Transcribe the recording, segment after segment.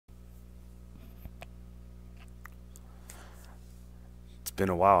Been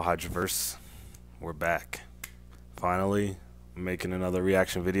a while, Hydroverse. We're back. Finally, making another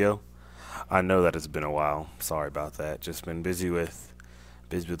reaction video. I know that it's been a while. Sorry about that. Just been busy with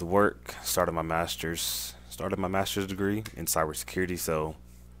work. Started my master's degree in cybersecurity, so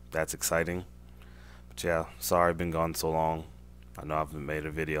that's exciting. But yeah, sorry I've been gone so long. I know I haven't made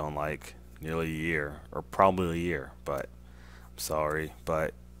a video in like nearly a year, or probably a year, but I'm sorry.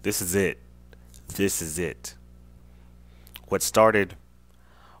 But this is it. This is it. What started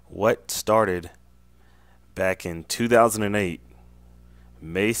back in 2008,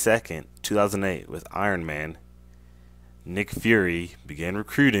 May 2nd, 2008, with Iron Man, Nick Fury began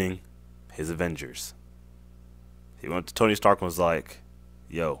recruiting his Avengers. He went to Tony Stark and was like,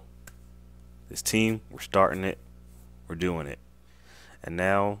 yo, this team, we're starting it, we're doing it. And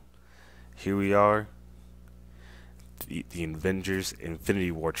now, here we are. The Avengers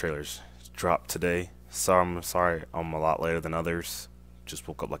Infinity War trailers dropped today. I'm sorry I'm a lot later than others. Just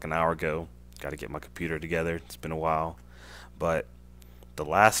woke up like an hour ago. Got to get my computer together. It's been a while. But the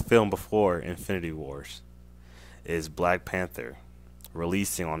last film before Infinity Wars is Black Panther,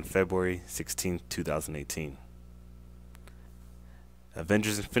 releasing on February 16th, 2018.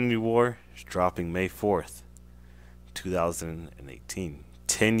 Avengers Infinity War is dropping May 4th, 2018.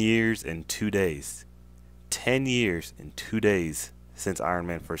 10 years and 2 days. 10 years and 2 days since Iron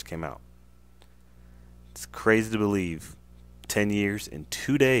Man first came out. It's crazy to believe. 10 years and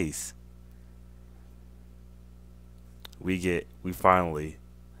 2 days. We finally,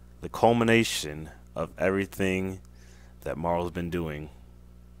 the culmination of everything that Marvel's been doing.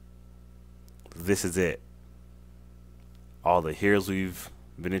 This is it. All the heroes we've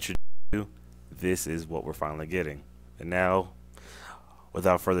been introduced to, this is what we're finally getting. And now,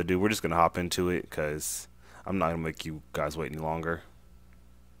 without further ado, we're just going to hop into it because I'm not going to make you guys wait any longer.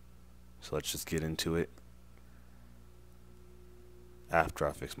 So let's just get into it. After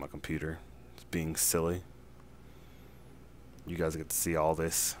I fix my computer, it's being silly. You guys get to see all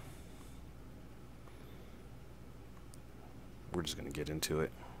this. We're just gonna get into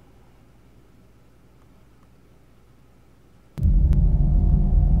it.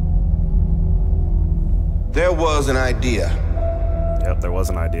 There was an idea. Yep, there was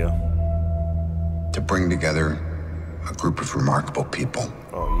an idea. To bring together a group of remarkable people.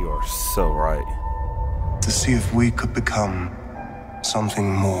 Oh, you are so right. To see if we could become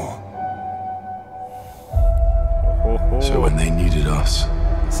something more. So when they needed us,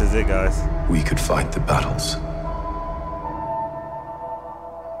 this is it, guys. We could fight the battles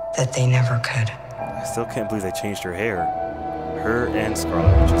that they never could. I still can't believe they changed her hair. Her and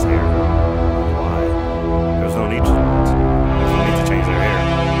Scarlet Witch's hair. Why? There's no need to change their hair.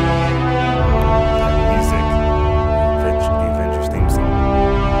 Music. The Avengers theme song.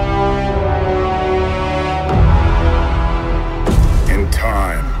 In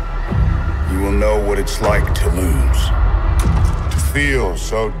time, you will know what it's like to lose. To feel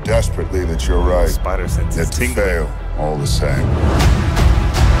so desperately that you're right, Spider sense that to fail all the same.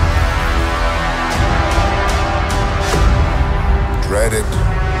 Dread it.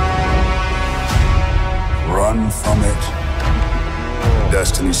 Run from it.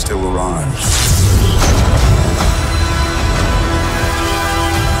 Destiny still arrives.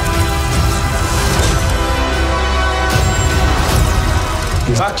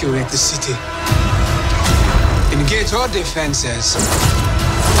 Evacuate the city. Engage all defenses.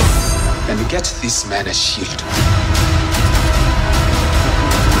 And get this man a shield.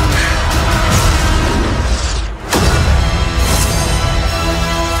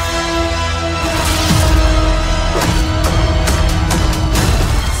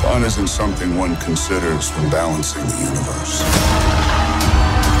 Fun isn't something one considers when balancing the universe.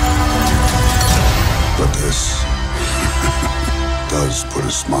 But this does put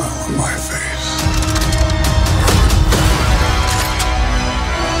a smile on my face.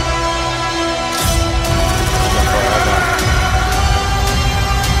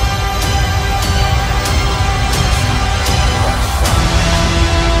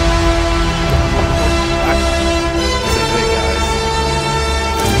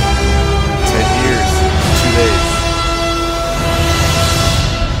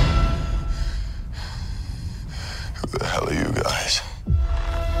 Who the hell are you guys?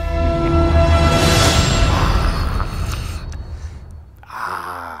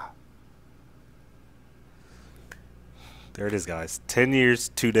 There it is, guys. 10 years,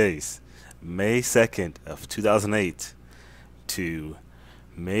 2 days. May 2nd of 2008 to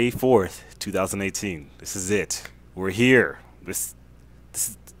May 4th, 2018. This is it. We're here. This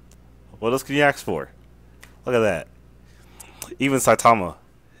is, what else can you ask for? Look at that. Even Saitama,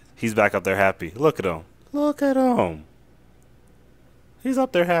 he's back up there happy. Look at him. Look at him. He's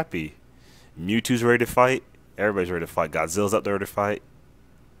up there happy. Mewtwo's ready to fight. Everybody's ready to fight. Godzilla's up there to fight.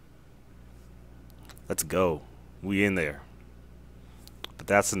 Let's go. We in there. But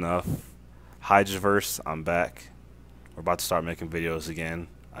that's enough. Hydraverse, I'm back. We're about to start making videos again.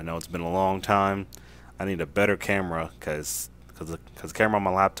 I know it's been a long time. I need a better camera because the camera on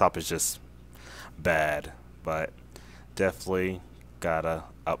my laptop is just bad. But definitely gotta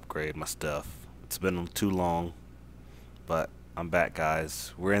upgrade my stuff. It's been too long. But I'm back,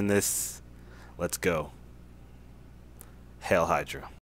 guys. We're in this. Let's go. Hail Hydra.